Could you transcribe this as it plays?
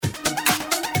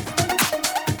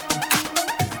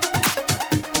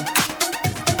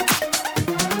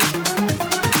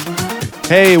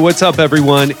Hey, what's up,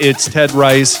 everyone? It's Ted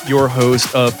Rice, your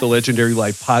host of the Legendary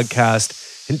Life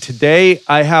podcast. And today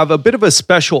I have a bit of a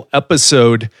special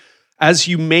episode. As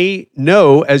you may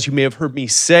know, as you may have heard me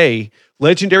say,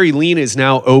 Legendary Lean is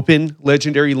now open.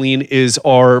 Legendary Lean is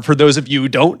for those of you who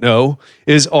don't know,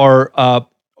 is our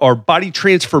body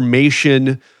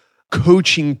transformation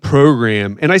coaching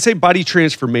program. And I say body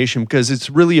transformation because it's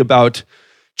really about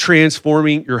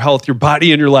transforming your health, your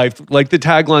body, and your life, like the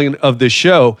tagline of the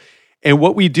show. And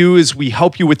what we do is we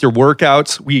help you with your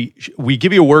workouts. We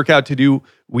give you a workout to do.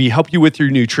 We help you with your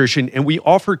nutrition, and we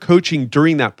offer coaching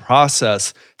during that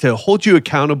process to hold you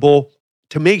accountable,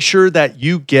 to make sure that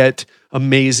you get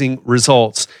amazing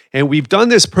results. And we've done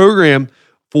this program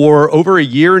for over a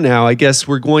year now. I guess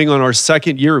we're going on our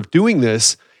second year of doing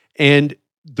this, and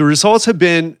the results have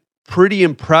been pretty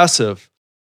impressive.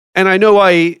 And I know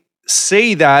I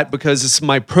say that because it's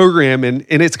my program, and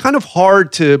it's kind of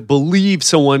hard to believe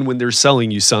someone when they're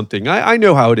selling you something. I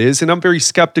know how it is, and I'm very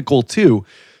skeptical too.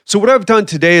 So what I've done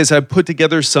today is I've put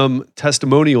together some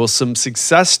testimonials, some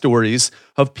success stories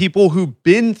of people who've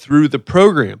been through the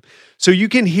program. So you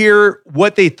can hear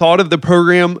what they thought of the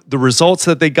program, the results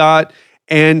that they got,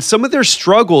 and some of their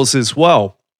struggles as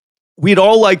well. We'd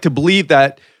all like to believe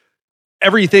that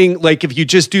everything, like if you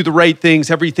just do the right things,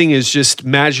 everything is just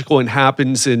magical and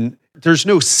happens and there's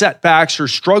no setbacks or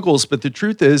struggles. But the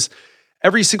truth is,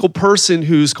 every single person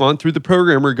who's gone through the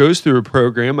program or goes through a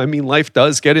program, I mean, life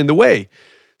does get in the way.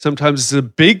 Sometimes it's a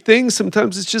big thing,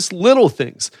 sometimes it's just little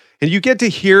things. And you get to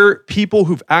hear people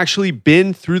who've actually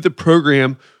been through the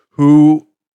program who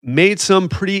made some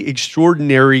pretty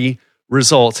extraordinary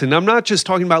results. And I'm not just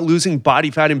talking about losing body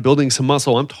fat and building some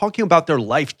muscle. I'm talking about their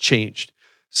life changed.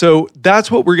 So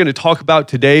that's what we're going to talk about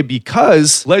today,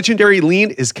 because Legendary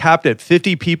Lean is capped at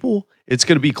 50 people. It's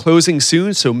going to be closing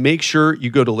soon. So make sure you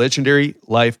go to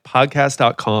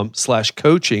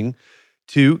legendarylifepodcast.com/coaching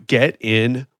to get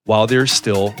in while there's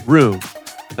still room.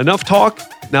 Enough talk.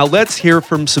 Now let's hear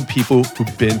from some people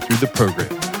who've been through the program.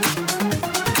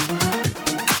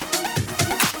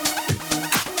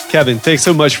 Kevin, thanks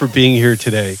so much for being here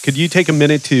today. Could you take a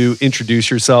minute to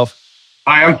introduce yourself?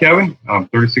 Hi, I'm Kevin. I'm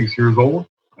 36 years old.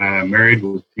 I'm married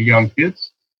with 2 young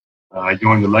kids. I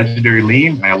joined the Legendary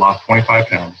Lean. I lost 25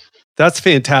 pounds. That's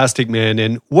fantastic, man.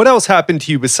 And what else happened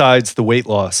to you besides the weight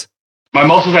loss? My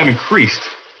muscles have increased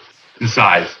in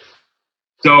size.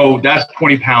 So that's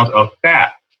 20 pounds of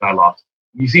fat that I lost.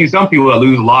 You see some people that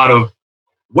lose a lot of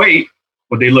weight,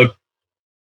 but they look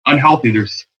unhealthy. They're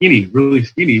skinny, really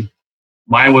skinny.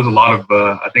 Mine was a lot of,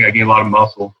 I think I gained a lot of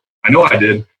muscle. I know I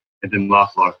did, and then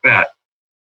lost a lot of fat.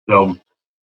 So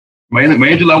my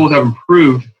energy levels have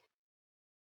improved,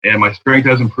 and my strength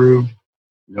has improved.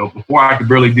 You know, before I could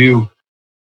do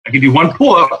one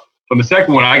pull-up. From the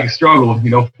second one, I could struggle,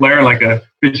 flaring like a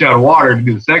fish out of water to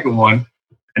do the second one.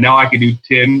 And now I can do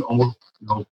 10 almost,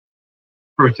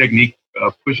 per technique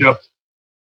push-ups.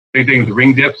 Same thing with the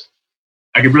ring dips.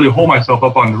 I could really hold myself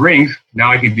up on the rings.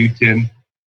 Now I can do 10,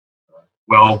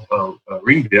 12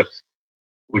 ring dips,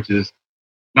 which is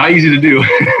not easy to do.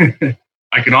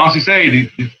 I can honestly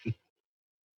say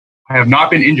I have not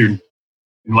been injured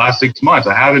in the last 6 months.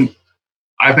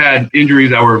 I've had injuries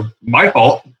that were my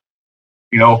fault,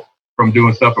 from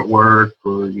doing stuff at work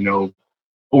or,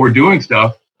 overdoing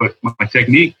stuff. But my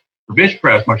technique for bench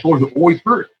press, my shoulders would always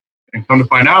hurt. And come to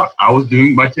find out,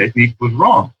 my technique was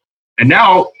wrong. And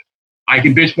now I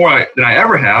can bench more than I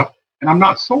ever have, and I'm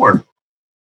not sore.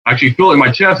 I actually feel it in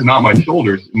my chest and not my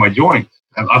shoulders, in my joints.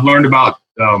 I've learned about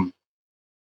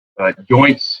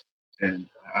joints, and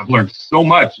I've learned so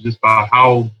much just about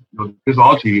how the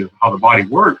physiology of how the body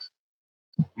works.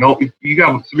 If you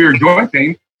got severe joint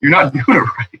pain, you're not doing it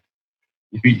right.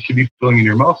 You should be filling in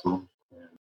your muscle.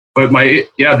 But the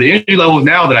energy levels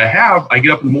now that I have, I get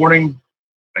up in the morning,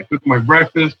 I cook my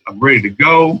breakfast, I'm ready to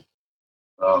go.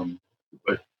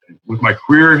 But with my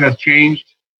career has changed,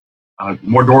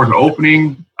 more doors are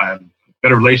opening. I have a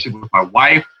better relationship with my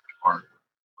wife. Our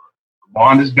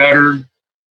bond is better.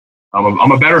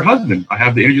 I'm a better husband. I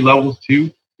have the energy levels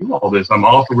to do all this. I'm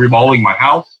also remodeling my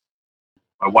house.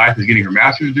 My wife is getting her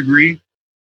master's degree.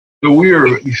 So we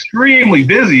are extremely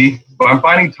busy, but I'm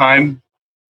finding time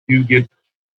to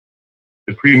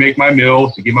pre-make my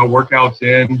meals, to get my workouts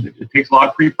in. It takes a lot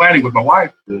of pre-planning with my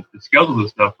wife to schedule this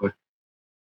stuff, but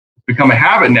it's become a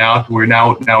habit now to where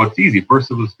now it's easy. First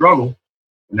it was a struggle.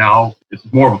 Now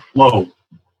it's more of a flow.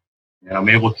 And I'm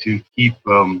able to keep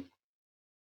the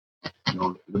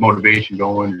motivation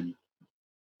going.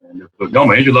 But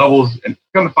my energy levels, and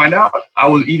come to find out, I thought I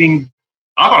was eating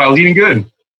good,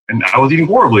 and I was eating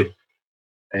horribly.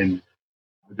 And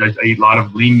I eat a lot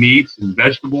of lean meats and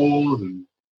vegetables and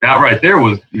that right there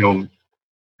was,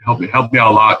 helped me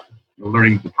out a lot,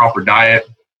 learning the proper diet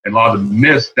and a lot of the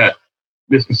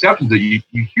misconceptions that you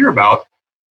hear about.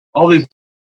 All these,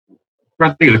 I'm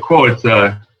trying to think of the quote, it's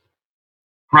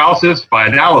paralysis by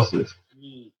analysis.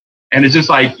 And it's just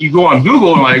like you go on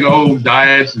Google and like, oh,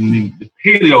 diets and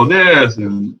paleo this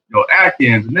and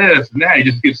Atkins and this and that. You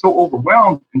just get so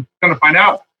overwhelmed and kind of find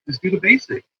out, just do the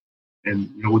basics. And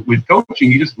with coaching,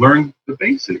 you just learn the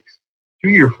basics.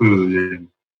 Chew your food and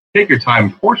take your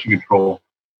time, portion control.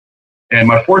 And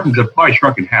my portions have probably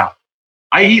shrunk in half.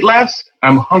 I eat less,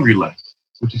 I'm hungry less,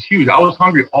 which is huge. I was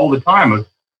hungry all the time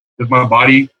because my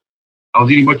body, I was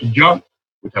eating a bunch of junk,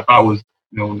 which I thought was,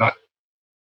 not.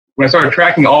 When I started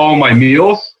tracking all my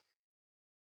meals,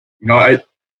 a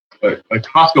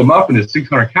Costco muffin is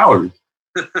 600 calories.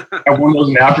 I have one of those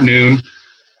in the afternoon.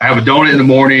 I have a donut in the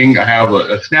morning. I have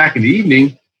a snack in the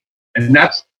evening. And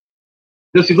that's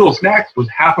just these little snacks was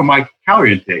half of my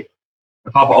calorie intake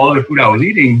on top of all the food I was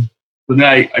eating. So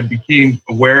then I became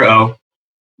aware of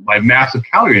my massive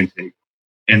calorie intake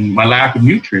and my lack of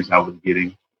nutrients I was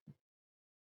getting.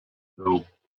 So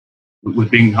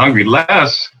with being hungry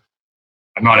less,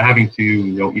 I'm not having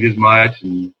to eat as much,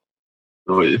 and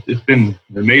so it's been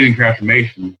an amazing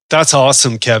transformation. That's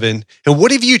awesome, Kevin. And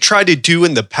what have you tried to do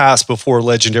in the past before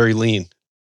Legendary Lean?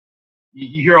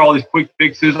 You hear all these quick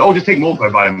fixes. Oh, just take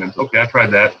multivitamins. Okay, I tried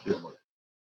that.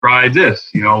 Try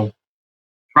this.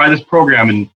 Try this program.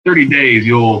 In 30 days,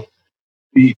 you'll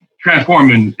be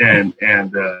transformed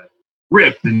and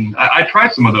ripped. And I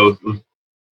tried some of those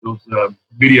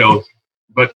videos,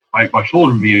 but my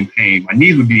shoulder would be in pain. My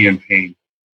knees would be in pain.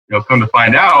 Come to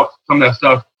find out, some of that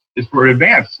stuff is for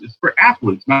advanced. It's for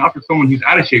athletes, not for someone who's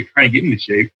out of shape trying to get into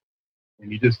shape, and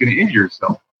you're just going to injure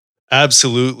yourself.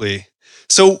 Absolutely.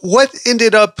 So what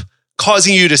ended up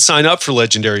causing you to sign up for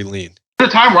Legendary Lean? There's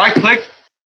a time where I clicked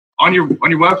on your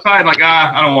website, like,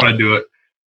 I don't want to do it.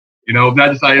 But I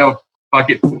decided, fuck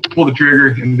it, pull the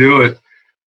trigger and do it.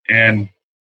 And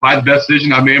probably the best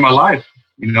decision I've made in my life.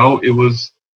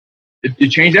 It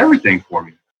changed everything for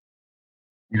me.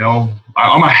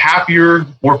 I'm a happier,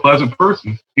 more pleasant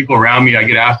person. People around me, I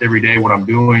get asked every day what I'm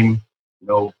doing.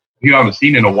 People I haven't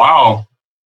seen in a while,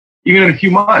 even in a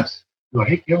few months. They're like,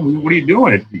 hey, Kevin, what are you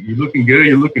doing? You're looking good.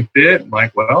 You're looking fit. I'm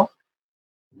like, well,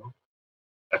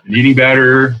 I've been eating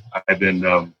better. I've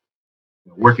been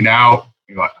working out.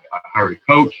 I hired a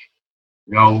coach.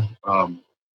 And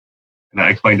I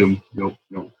explained to them,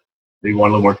 they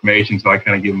want a little more information, so I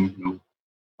kind of give them,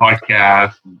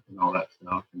 podcasts and all that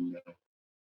stuff. And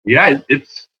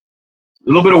it's a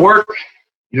little bit of work,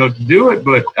 to do it,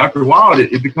 but after a while,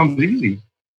 it becomes easy.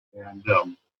 And I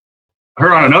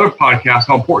heard on another podcast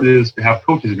how important it is to have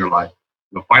coaches in your life,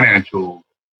 financial,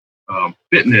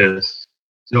 fitness.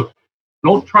 So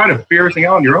don't try to figure everything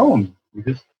out on your own. You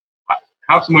just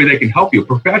have somebody that can help you, a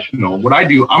professional. What I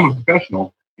do, I'm a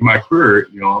professional in my career.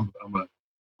 I'm an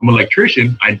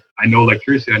electrician. I know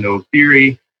electricity. I know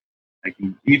theory.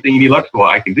 Anything you need electrical,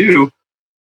 I can do.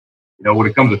 When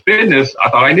it comes to fitness, I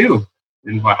thought I knew.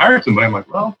 And if I hired somebody, I'm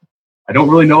like, well, I don't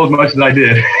really know as much as I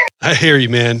did. I hear you,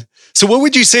 man. So what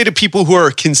would you say to people who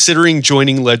are considering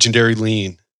joining Legendary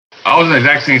Lean? I was in the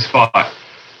exact same spot.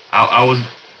 I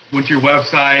went to your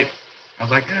website. I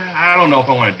was like, I don't know if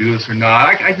I want to do this or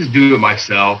not. I just do it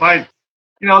myself.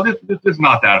 This is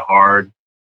not that hard.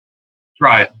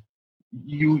 Try it.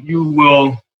 You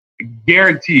will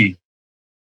guarantee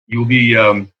you'll be,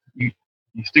 you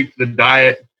stick to the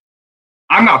diet.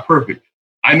 I'm not perfect.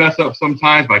 I mess up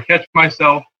sometimes, but I catch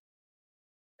myself,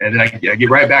 and then I get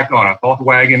right back on. I fall off the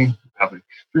wagon. I have an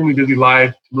extremely busy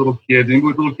life, 2 little kids. And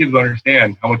with little kids,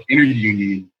 understand how much energy you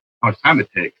need, how much time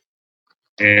it takes.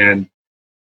 And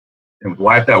with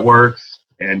wife that works,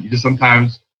 and you just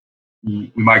sometimes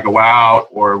we might go out,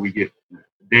 or we get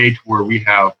a day where we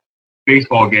have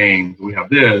baseball games, we have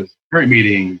this, parent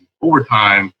meetings,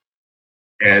 overtime,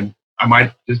 and I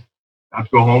might just have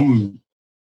to go home and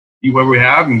eat what we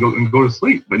have and go to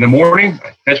sleep. But in the morning,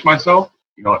 I catch myself,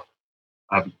 I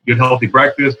have a good healthy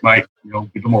breakfast, might, get a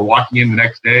little more walking in the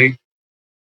next day.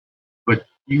 But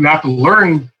you have to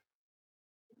learn,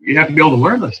 you have to be able to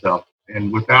learn this stuff.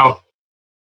 And without,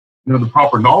 the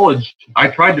proper knowledge, I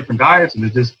tried different diets, and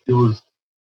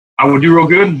I would do real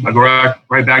good. I go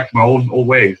right back to my old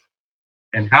ways.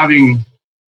 And getting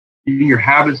your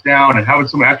habits down and having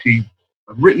someone actually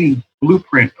a written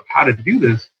blueprint of how to do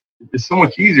this is so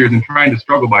much easier than trying to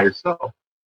struggle by yourself.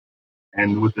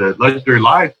 And with the Legendary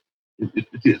Life,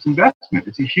 it's investment.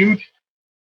 It's a huge,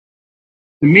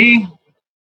 to me,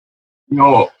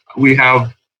 we'll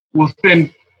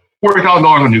spend $40,000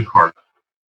 on a new car.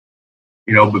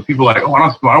 But people are like, oh, I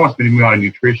don't want to spend money on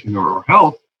nutrition or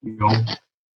health. You know,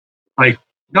 like,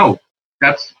 no,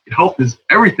 health is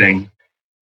everything.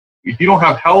 If you don't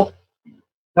have health,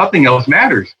 nothing else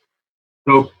matters.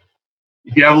 So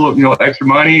if you have a little, extra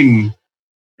money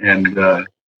and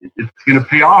it's going to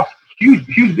pay off huge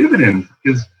dividends,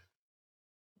 because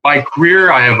my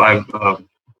career, I've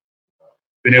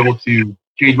been able to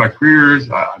change my careers.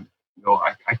 I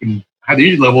can have the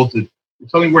energy level to, if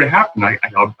something were to happen,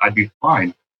 I'd be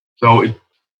fine. So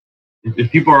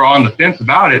if people are on the fence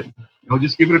about it,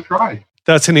 just give it a try.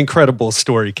 That's an incredible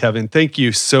story, Kevin. Thank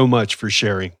you so much for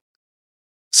sharing.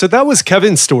 So that was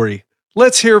Kevin's story.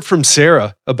 Let's hear from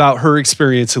Sarah about her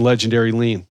experience in Legendary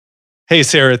Lean. Hey,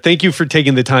 Sarah, thank you for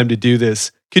taking the time to do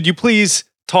this. Could you please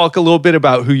talk a little bit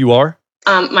about who you are?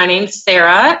 My name's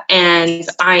Sarah, and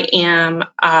I am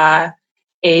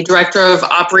a director of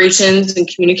operations and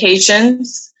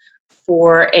communications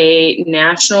for a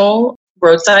national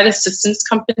roadside assistance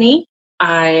company.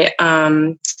 I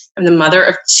am the mother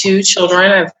of 2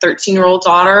 children. I have a 13-year-old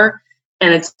daughter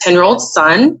and a 10-year-old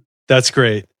son. That's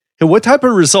great. And what type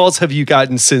of results have you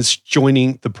gotten since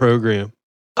joining the program?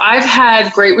 I've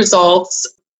had great results.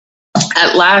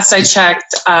 At last I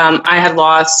checked, I had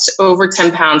lost over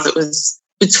 10 pounds. It was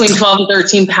between 12 and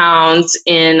 13 pounds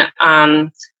in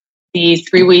the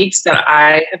 3 weeks that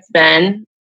I have been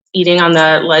eating on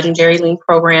the Legendary Lean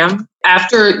program.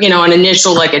 After, an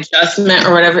initial adjustment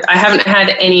or whatever, I haven't had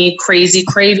any crazy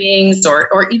cravings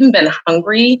or even been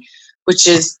hungry, which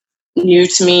is new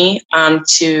to me,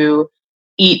 to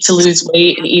eat to lose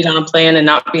weight and eat on a plan and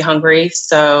not be hungry.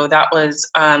 So that was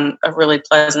a really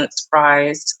pleasant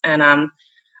surprise. And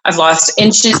I've lost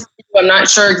inches. I'm not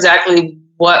sure exactly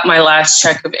what my last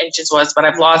check of inches was, but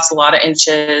I've lost a lot of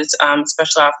inches,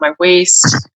 especially off my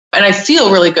waist. And I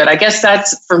feel really good. I guess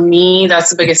that's, for me, that's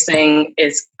the biggest thing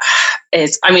is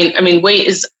weight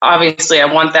is obviously, I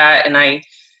want that. And I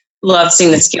love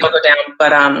seeing the scale go down,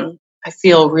 but I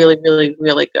feel really, really,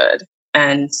 really good.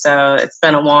 And so it's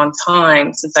been a long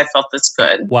time since I felt this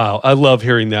good. Wow. I love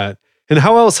hearing that. And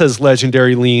how else has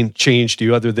Legendary Lean changed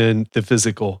you other than the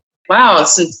physical? Wow.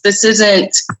 Since this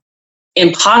isn't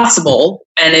impossible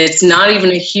and it's not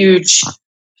even a huge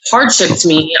hardship to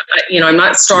me, I'm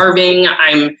not starving.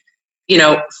 I'm,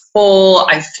 full.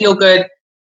 I feel good.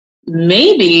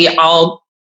 Maybe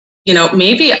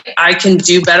maybe I can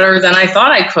do better than I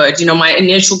thought I could. My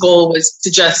initial goal was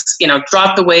to just,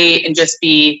 drop the weight and just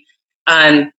be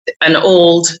an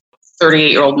old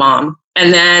 38-year-old mom.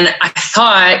 And then I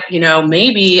thought,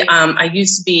 maybe I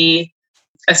used to be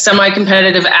a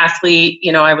semi-competitive athlete.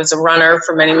 I was a runner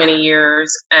for many, many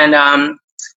years. And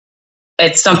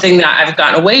it's something that I've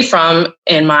gotten away from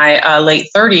in my late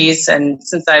 30s and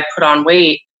since I put on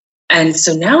weight. And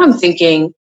so now I'm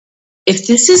thinking, if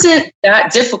this isn't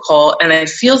that difficult and I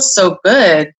feel so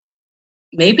good,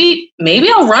 maybe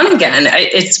I'll run again.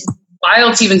 It's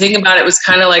wild to even think about. It was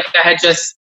kind of like I had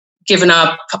just given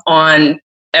up on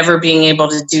ever being able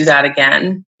to do that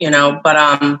again,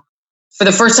 but for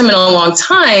the first time in a long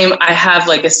time, I have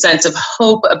a sense of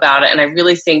hope about it. And I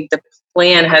really think the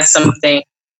plan has something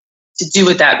to do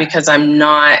with that, because I'm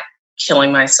not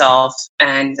killing myself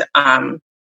and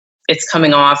it's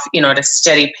coming off, at a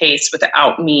steady pace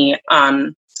without me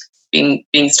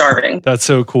being starving. That's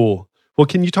so cool. Well,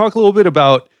 can you talk a little bit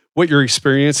about what your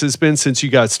experience has been since you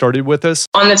got started with us?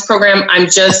 On this program, I'm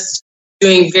just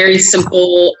doing very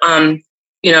simple,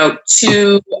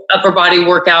 2 upper body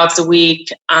workouts a week.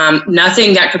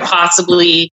 Nothing that could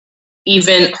possibly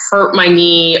even hurt my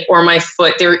knee or my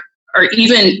foot. There are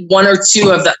even 1 or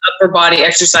 2 of the upper body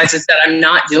exercises that I'm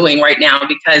not doing right now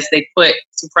because they put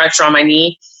some pressure on my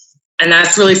knee. And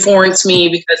that's really foreign to me,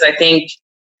 because I think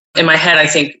in my head,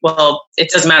 well, it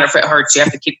doesn't matter if it hurts, you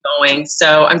have to keep going.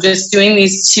 So I'm just doing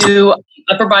these 2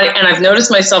 upper body, and I've noticed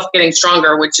myself getting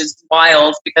stronger, which is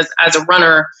wild, because as a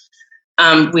runner,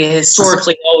 we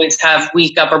historically always have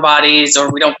weak upper bodies,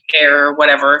 or we don't care or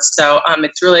whatever. So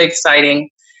it's really exciting.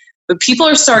 But people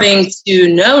are starting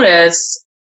to notice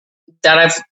that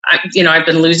I've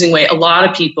been losing weight. A lot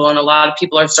of people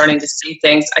are starting to see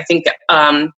things. I think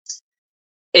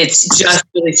it's just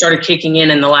really started kicking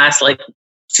in the last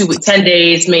 10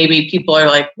 days, maybe. People are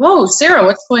like, whoa, Sarah,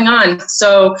 what's going on?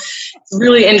 So it's a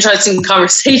really interesting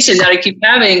conversation that I keep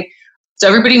having. So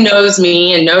everybody knows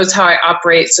me and knows how I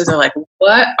operate. So they're like,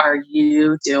 what are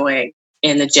you doing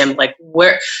in the gym?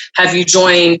 Where have you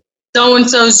joined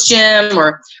so-and-so's gym?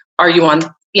 Or are you on,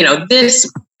 this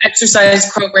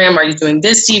exercise program? Are you doing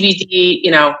this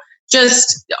DVD?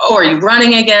 Are you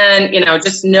running again?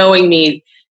 Just knowing me.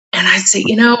 And I'd say,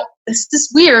 this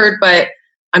is weird, but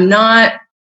I'm not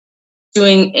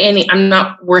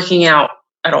working out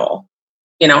at all.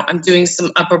 I'm doing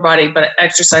some upper body but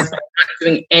exercise, but I'm not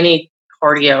doing any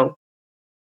cardio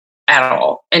at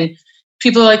all. And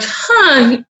people are like,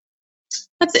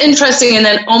 that's interesting. And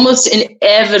then almost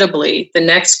inevitably, the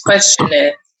next question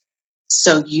is,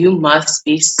 so you must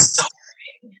be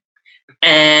starving.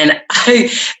 And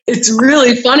it's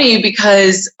really funny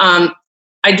because I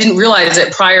didn't realize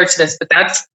it prior to this, but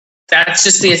that's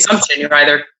just the assumption. You're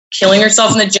either killing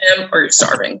yourself in the gym or you're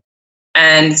starving.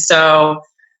 And so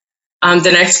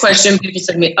the next question, people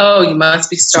said to me, oh, you must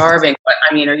be starving. But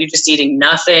are you just eating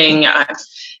nothing?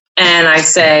 And I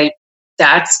say,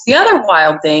 that's the other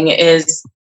wild thing is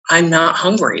I'm not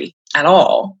hungry at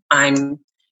all. I'm,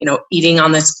 eating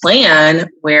on this plan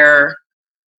where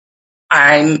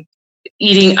I'm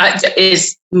eating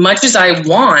as much as I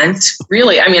want,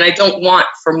 really. I don't want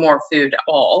for more food at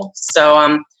all. So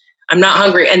I'm not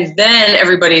hungry. And then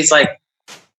everybody's like,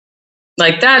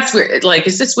 that's weird. Like,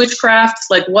 is this witchcraft?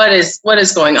 Like, what is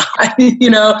going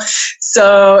on?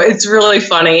 So it's really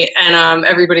funny. And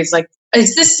everybody's like,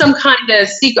 is this some kind of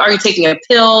secret? Are you taking a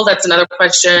pill? That's another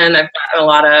question I've gotten a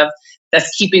lot of, that's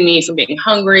keeping me from being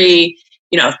hungry,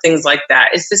 things like that.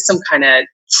 Is this some kind of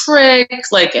trick?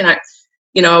 Like, and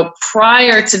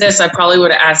prior to this, I probably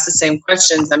would have asked the same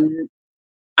questions.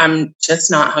 I'm just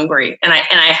not hungry. And I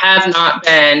have not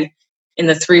been in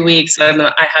the 3 weeks.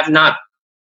 I have not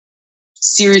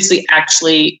seriously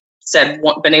actually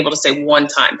been able to say one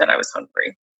time that I was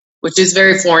hungry, which is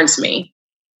very foreign to me.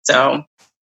 So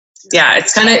yeah,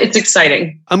 it's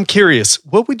exciting. I'm curious,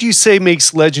 what would you say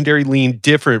makes Legendary Lean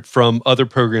different from other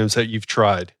programs that you've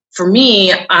tried? For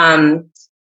me,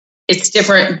 it's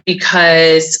different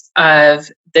because of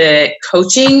the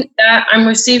coaching that I'm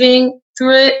receiving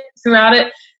throughout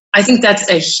it. I think that's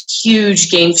a huge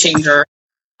game changer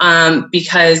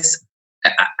because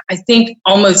I think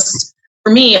almost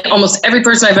every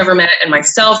person I've ever met, and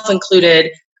myself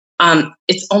included,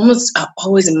 it's almost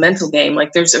always a mental game.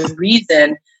 Like, there's a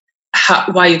reason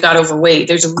why you got overweight.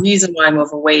 There's a reason why I'm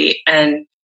overweight, and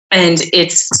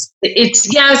it's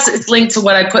yes, it's linked to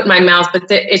what I put in my mouth, but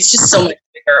it's just so much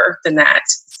bigger than that.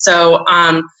 So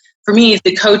for me,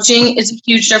 the coaching is a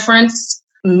huge difference.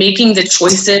 Making the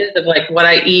choices of like what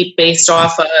I eat based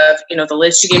off of the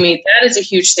list you gave me, that is a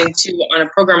huge thing too. On the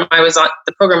program I was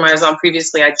on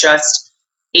previously, I just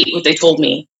ate what they told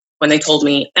me when they told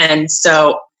me, and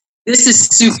so this is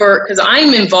super because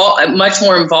I'm much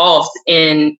more involved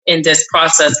in this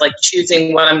process, like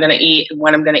choosing what I'm going to eat and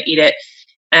when I'm going to eat it,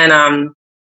 and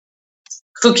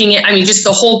cooking it. Just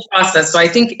the whole process. So I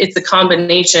think it's a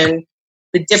combination.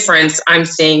 The difference I'm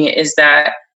seeing is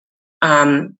that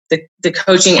the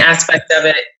coaching aspect of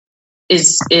it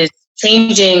is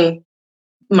changing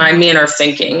my manner of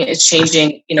thinking. It's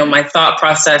changing, my thought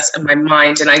process and my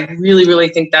mind. And I really, really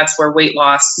think that's where weight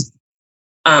loss.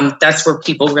 That's where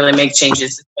people really make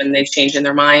changes, when they change in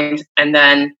their mind. And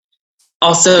then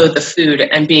also the food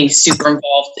and being super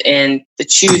involved in the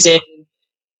choosing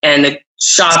and the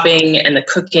shopping and the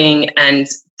cooking, and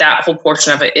that whole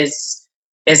portion of it is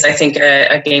I think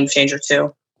a game changer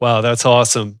too. Wow, that's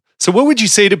awesome. So what would you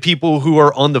say to people who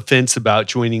are on the fence about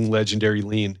joining Legendary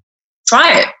Lean?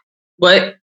 Try it.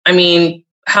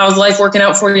 How's life working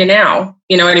out for you now?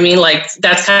 You know what I mean? Like,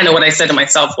 that's kind of what I said to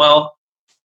myself. Well,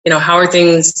 how are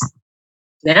things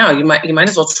now? You might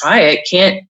as well try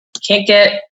it.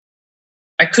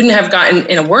 I couldn't have gotten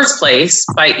in a worse place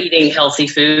by eating healthy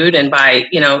food and by,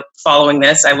 following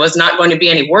this. I was not going to be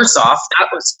any worse off. That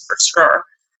was for sure.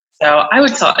 So I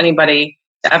would tell anybody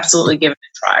to absolutely give it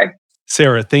a try.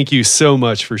 Sarah, thank you so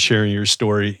much for sharing your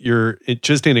story. You're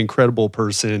just an incredible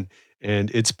person, and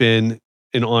it's been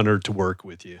an honor to work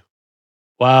with you.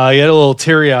 Wow, I get a little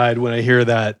teary-eyed when I hear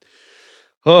that.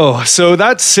 Oh, so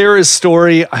that's Sarah's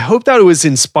story. I hope that it was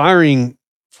inspiring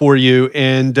for you,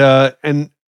 and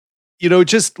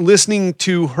just listening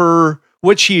to her,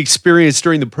 what she experienced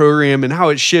during the program and how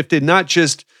it shifted, not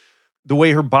just the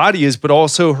way her body is, but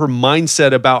also her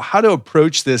mindset about how to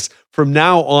approach this from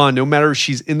now on, no matter if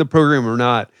she's in the program or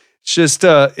not. It's just,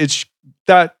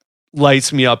 that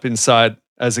lights me up inside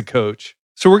as a coach.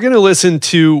 So we're going to listen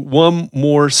to one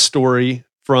more story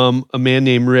from a man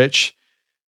named Rich,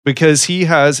 because he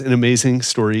has an amazing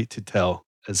story to tell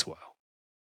as well.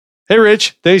 Hey,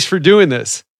 Rich, thanks for doing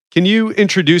this. Can you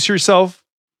introduce yourself?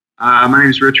 My name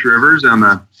is Rich Rivers. I'm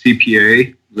a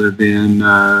CPA, live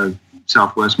in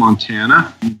Southwest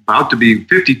Montana. I'm about to be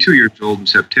 52 years old in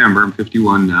September. I'm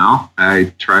 51 now.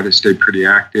 I try to stay pretty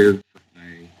active.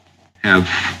 I have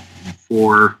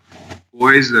 4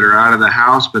 boys that are out of the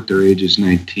house, but their ages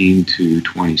 19 to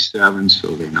 27,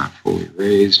 so they're not fully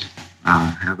raised. I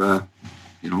have a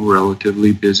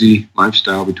relatively busy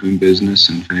lifestyle between business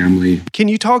and family. Can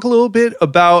you talk a little bit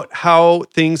about how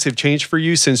things have changed for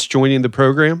you since joining the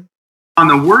program? On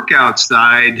the workout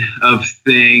side of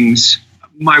things,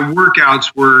 my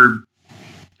workouts were,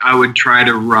 I would try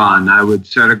to run. I would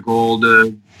set a goal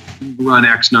to run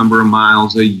X number of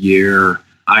miles a year.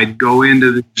 I'd go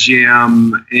into the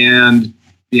gym and,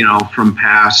 from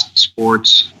past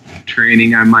sports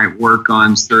training, I might work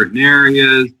on certain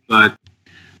areas, but,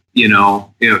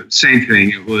 same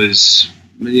thing. It was,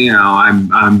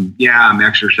 I'm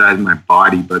exercising my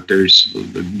body, but there's,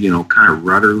 kind of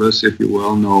rudderless, if you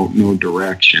will, no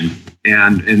direction.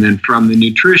 And then from the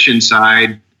nutrition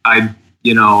side, I've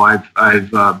gained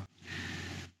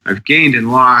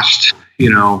and lost,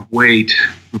 weight,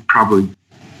 probably,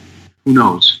 who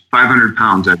knows, 500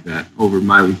 pounds, I bet, over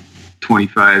my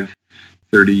 25,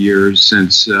 30 years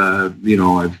since,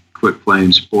 I've quit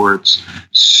playing sports.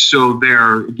 So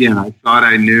there, again, I thought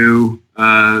I knew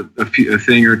a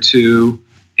thing or two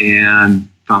and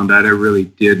found out I really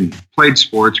didn't. Played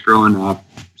sports growing up,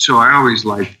 so I always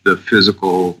liked the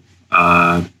physical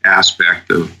aspect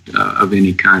of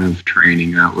any kind of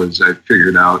training. I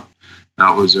figured out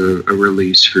that was a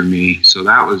release for me. So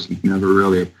that was never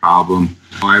really a problem.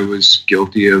 I was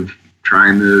guilty of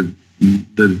trying the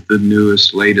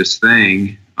newest, latest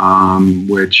thing,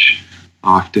 which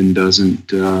often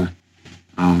doesn't,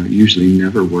 usually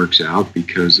never works out,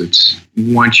 because it's,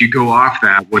 once you go off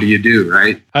that, what do you do,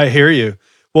 right? I hear you.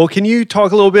 Well, can you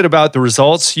talk a little bit about the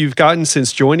results you've gotten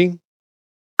since joining?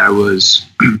 I was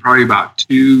probably about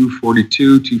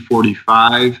 242,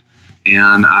 245,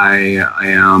 and I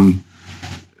am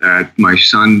at my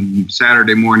son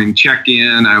Saturday morning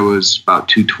check-in, I was about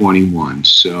 221.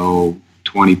 So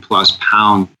 20 plus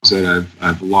pounds that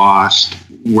I've lost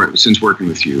since working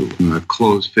with you. My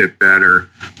clothes fit better.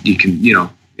 You can, you're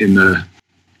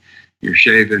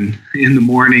shaving in the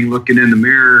morning, looking in the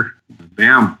mirror,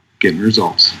 bam, getting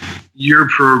results. Your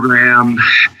program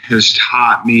has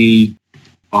taught me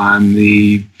on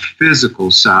the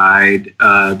physical side,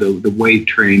 the weight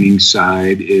training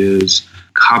side, is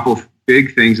a couple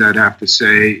big things I'd have to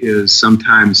say is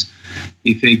sometimes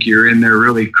you think you're in there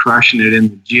really crushing it in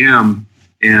the gym,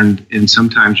 and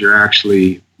sometimes you're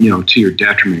actually, to your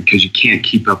detriment, because you can't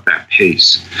keep up that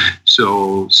pace.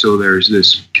 So there's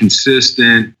this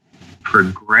consistent,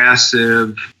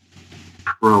 progressive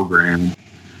program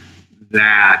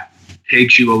that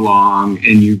takes you along,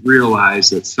 and you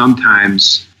realize that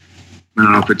sometimes, I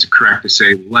don't know if it's correct to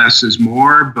say less is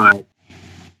more, but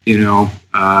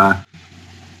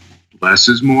less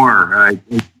is more. I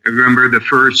remember the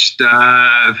first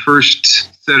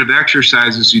set of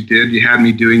exercises you did, you had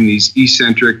me doing these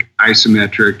eccentric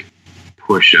isometric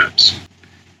push-ups,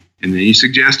 and then you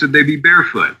suggested they be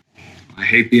barefoot. I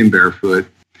hate being barefoot,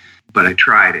 but I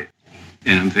tried it,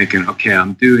 and I'm thinking, okay,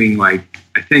 I'm doing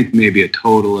I think maybe a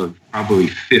total of probably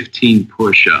 15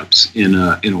 push-ups in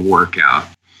a workout,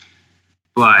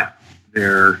 but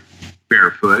they're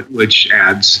barefoot, which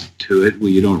adds to it. Well,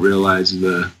 you don't realize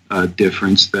the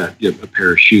difference that a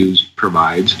pair of shoes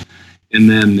provides. And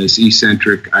then this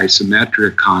eccentric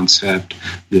isometric concept,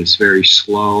 this very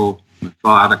slow,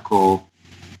 methodical,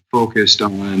 focused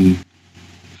on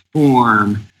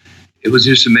form. It was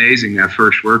just amazing, that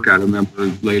first workout. I remember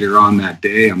later on that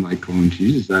day, I'm like, oh,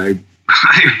 Jesus, I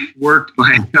worked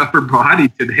my upper body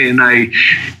today, and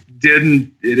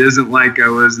it isn't like I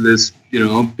was this,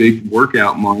 big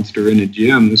workout monster in a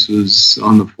gym. This was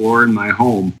on the floor in my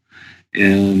home.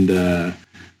 And and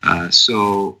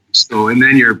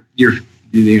then you're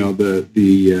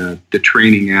the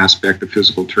training aspect, the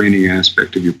physical training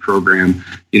aspect of your program,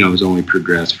 has only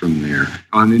progressed from there.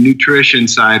 On the nutrition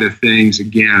side of things,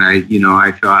 again,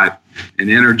 I thought an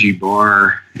energy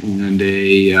bar and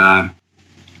a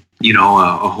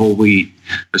whole wheat,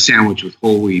 a sandwich with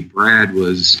whole wheat bread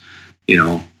was,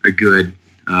 a good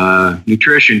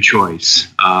nutrition choice.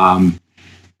 And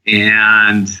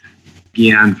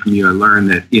again, from you, I learned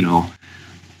that,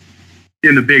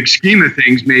 in the big scheme of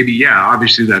things, maybe,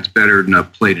 obviously that's better than a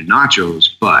plate of nachos,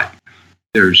 but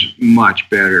there's much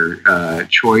better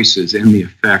choices, and the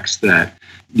effects that,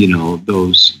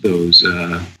 those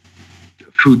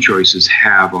food choices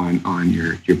have on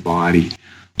your body.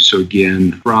 So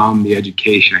again, from the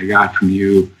education I got from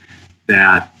you,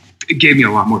 that it gave me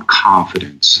a lot more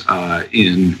confidence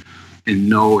in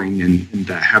knowing and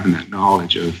having that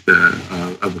knowledge of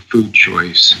a food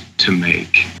choice to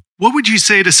make. What would you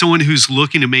say to someone who's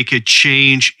looking to make a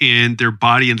change in their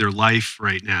body and their life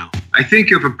right now? I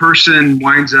think if a person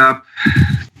winds up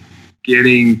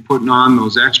putting on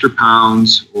those extra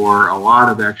pounds or a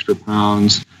lot of extra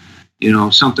pounds,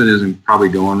 something isn't probably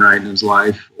going right in his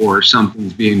life, or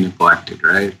something's being neglected,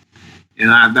 right?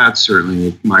 And that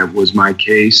certainly was my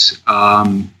case.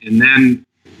 And then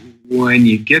when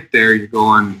you get there, you're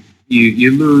going,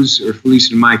 you lose, or at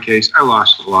least in my case, I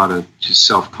lost a lot of just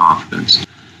self-confidence.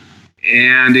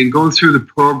 And in going through the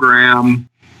program,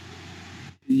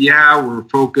 we're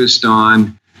focused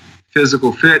on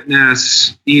physical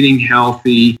fitness, eating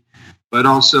healthy, but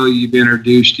also you've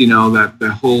introduced, that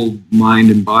the whole mind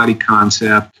and body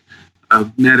concept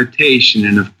of meditation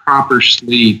and of proper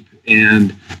sleep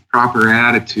and proper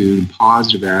attitude,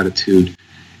 positive attitude.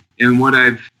 And what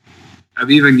I've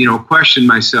even, questioned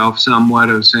myself somewhat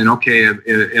of saying, okay,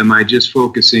 am I just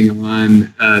focusing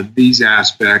on these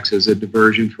aspects as a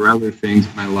diversion for other things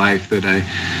in my life that I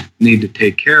need to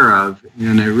take care of?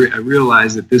 And I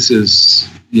realize that this is,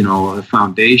 a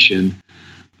foundation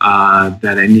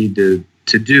that I need to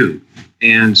do.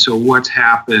 And so what's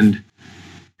happened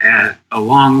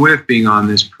along with being on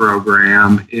this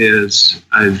program is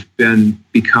I've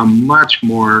become much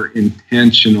more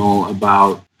intentional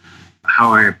about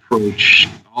how I approach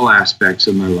all aspects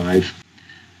of my life.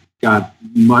 Got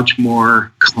much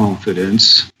more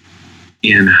confidence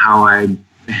in how I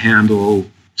handle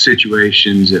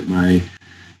situations at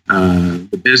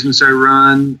the business I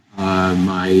run,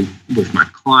 with my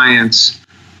clients.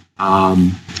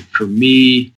 For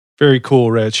me, very cool,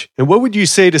 Rich. And what would you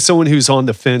say to someone who's on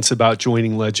the fence about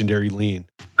joining Legendary Lean?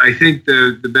 I think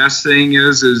the best thing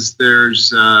is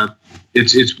there's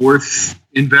it's worth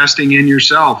investing in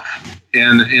yourself,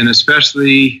 and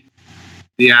especially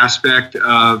the aspect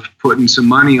of putting some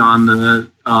money on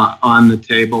the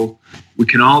table. We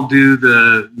can all do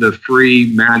the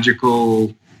free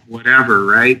magical whatever,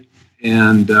 right?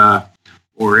 And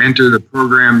or enter the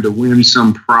program to win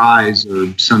some prize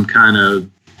or some kind of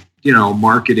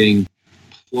marketing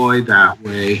ploy that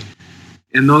way.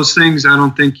 And those things I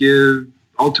don't think you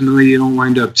don't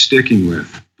wind up sticking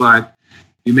with. But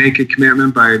you make a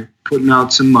commitment by putting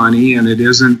out some money, and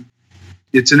it's an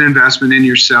investment in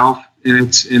yourself, and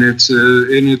it's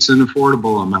an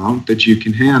affordable amount that you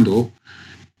can handle.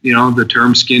 The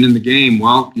term skin in the game.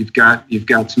 Well, you've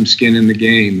got some skin in the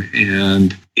game,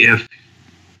 and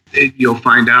you'll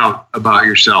find out about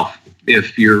yourself.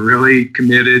 If you're really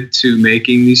committed to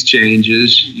making these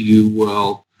changes, you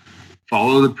will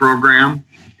follow the program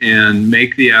and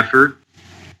make the effort.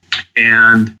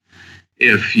 And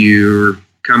if you're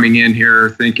coming in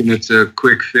here thinking it's a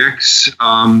quick fix,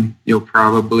 you'll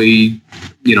probably,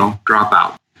 drop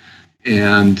out.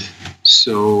 And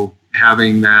so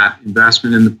having that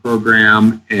investment in the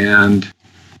program, and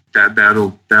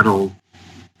that'll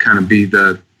kind of be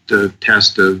the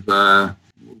test of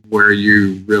where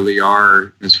you really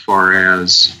are as far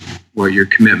as what your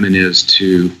commitment is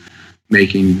to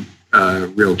making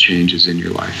real changes in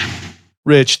your life.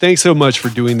 Rich, thanks so much for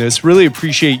doing this. Really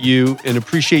appreciate you, and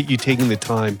appreciate you taking the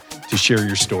time to share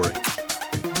your story.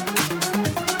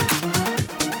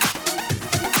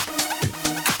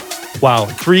 Wow,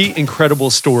 3 incredible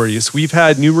stories. We've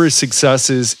had numerous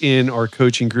successes in our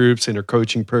coaching groups and our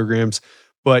coaching programs,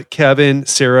 but Kevin,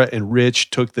 Sarah, and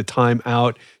Rich took the time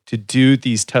out to do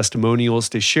these testimonials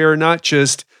to share not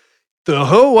just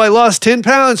I lost 10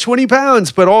 pounds, 20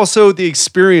 pounds, but also the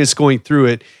experience going through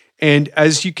it. And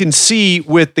as you can see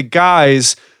with the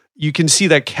guys, you can see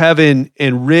that Kevin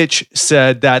and Rich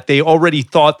said that they already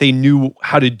thought they knew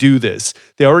how to do this.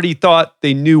 They already thought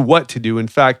they knew what to do. In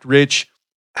fact, Rich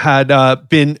had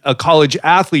been a college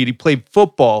athlete. He played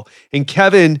football. And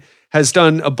Kevin has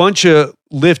done a bunch of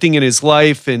lifting in his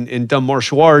life and done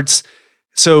martial arts.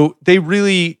 So they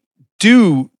really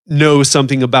do know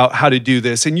something about how to do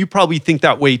this. And you probably think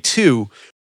that way too.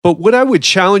 But what I would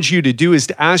challenge you to do is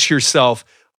to ask yourself,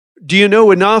 do you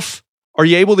know enough? Are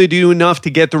you able to do enough to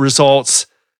get the results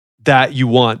that you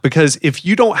want? Because if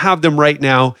you don't have them right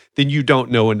now, then you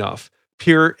don't know enough.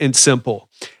 Pure and simple.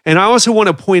 And I also want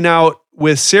to point out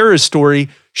with Sarah's story,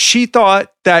 she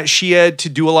thought that she had to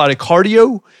do a lot of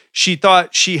cardio. She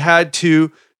thought she had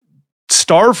to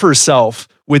starve herself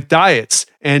with diets.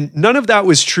 And none of that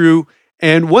was true.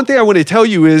 And one thing I want to tell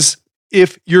you is,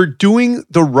 if you're doing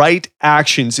the right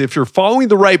actions, if you're following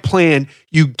the right plan,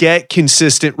 you get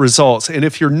consistent results. And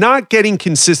if you're not getting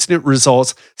consistent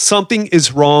results, something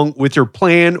is wrong with your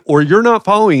plan, or you're not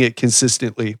following it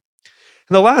consistently.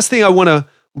 And the last thing I want to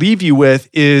leave you with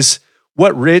is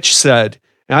what Rich said.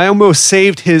 And I almost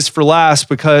saved his for last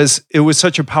because it was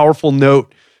such a powerful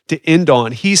note to end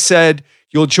on. He said,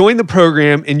 you'll join the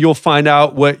program and you'll find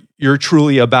out what you're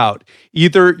truly about.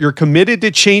 Either you're committed to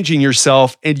changing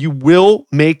yourself and you will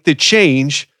make the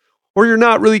change, or you're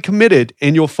not really committed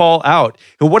and you'll fall out.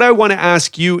 And what I want to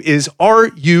ask you is, are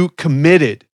you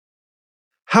committed?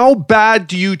 How bad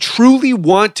do you truly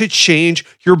want to change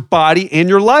your body and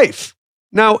your life?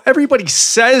 Now, everybody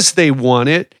says they want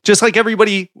it, just like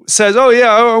everybody says, oh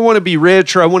yeah, I want to be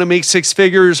rich, or I want to make six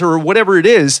figures, or whatever it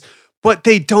is, but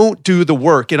they don't do the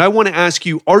work. And I want to ask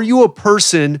you, are you a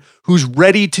person who's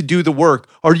ready to do the work?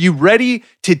 Are you ready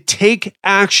to take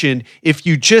action if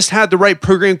you just had the right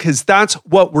program? Because that's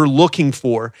what we're looking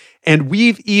for. And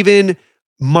we've even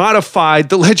modified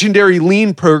the Legendary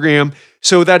Lean program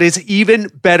so that it's even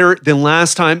better than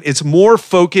last time. It's more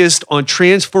focused on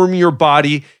transforming your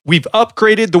body. We've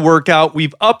upgraded the workout.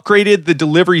 We've upgraded the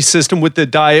delivery system with the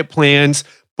diet plans,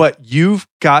 but you've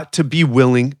got to be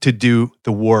willing to do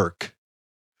the work.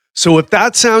 So if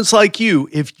that sounds like you,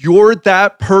 if you're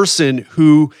that person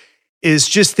who is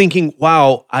just thinking,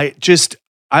 wow,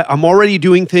 I'm already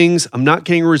doing things, I'm not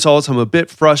getting results, I'm a bit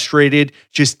frustrated,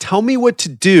 just tell me what to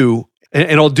do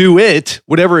and I'll do it,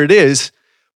 whatever it is,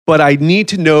 but I need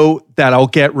to know that I'll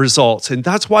get results. And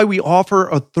that's why we offer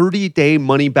a 30-day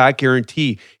money-back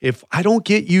guarantee. If I don't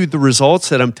get you the results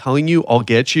that I'm telling you I'll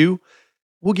get you,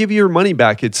 we'll give you your money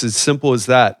back. It's as simple as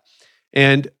that.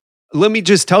 And let me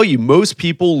just tell you, most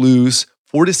people lose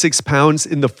 4 to 6 pounds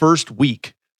in the first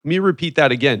week. Let me repeat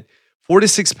that again. 4 to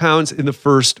 6 pounds in the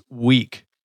first week.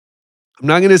 I'm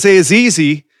not going to say it's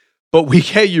easy, but we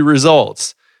get you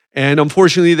results. And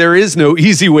unfortunately, there is no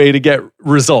easy way to get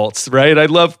results, right? I'd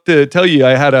love to tell you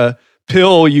I had a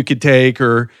pill you could take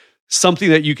or something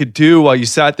that you could do while you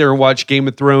sat there and watched Game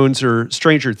of Thrones or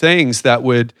Stranger Things that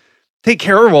would take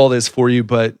care of all this for you.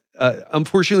 But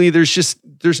unfortunately,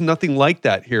 there's nothing like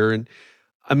that here. And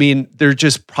I mean, there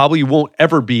just probably won't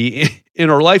ever be in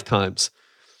our lifetimes.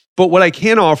 But what I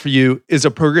can offer you is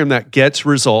a program that gets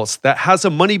results, that has a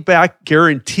money-back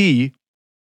guarantee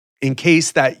in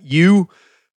case that you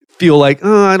feel like,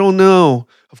 oh, I don't know.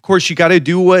 Of course, you got to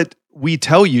do what we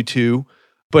tell you to.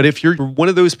 But if you're one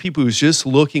of those people who's just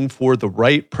looking for the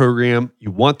right program, you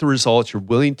want the results, you're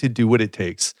willing to do what it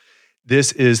takes,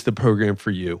 this is the program for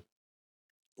you.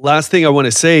 Last thing I want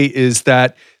to say is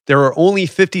that there are only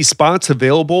 50 spots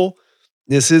available.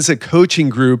 This is a coaching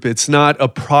group. It's not a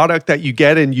product that you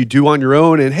get and you do on your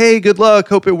own and, hey, good luck,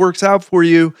 hope it works out for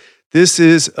you. This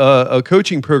is a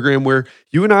coaching program where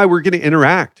you and I, we're going to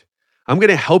interact. I'm going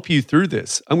to help you through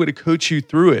this. I'm going to coach you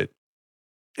through it.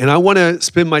 And I want to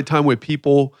spend my time with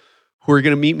people who are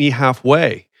going to meet me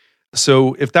halfway.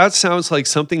 So if that sounds like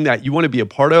something that you want to be a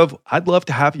part of, I'd love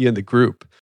to have you in the group.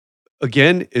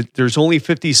 Again, there's only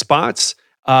 50 spots.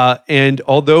 And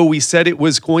although we said it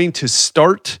was going to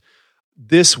start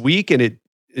this week and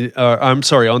on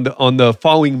the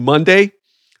following Monday,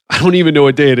 I don't even know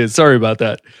what day it is. Sorry about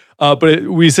that. But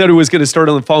we said it was going to start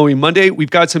on the following Monday. We've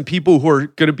got some people who are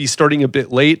going to be starting a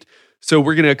bit late. So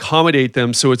we're going to accommodate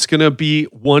them. So it's going to be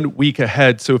 1 week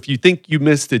ahead. So if you think you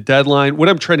missed the deadline, what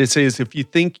I'm trying to say is if you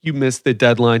think you missed the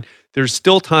deadline, there's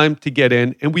still time to get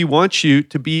in. And we want you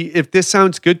to be, if this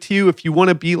sounds good to you, if you want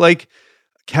to be like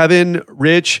Kevin,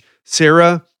 Rich,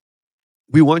 Sarah,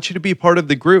 we want you to be part of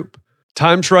the group.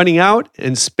 Time's running out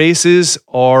and spaces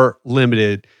are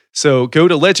limited. So go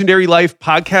to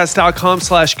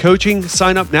legendarylifepodcast.com/coaching,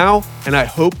 sign up now, and I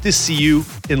hope to see you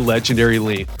in Legendary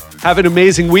Lean. Have an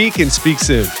amazing week and speak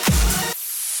soon.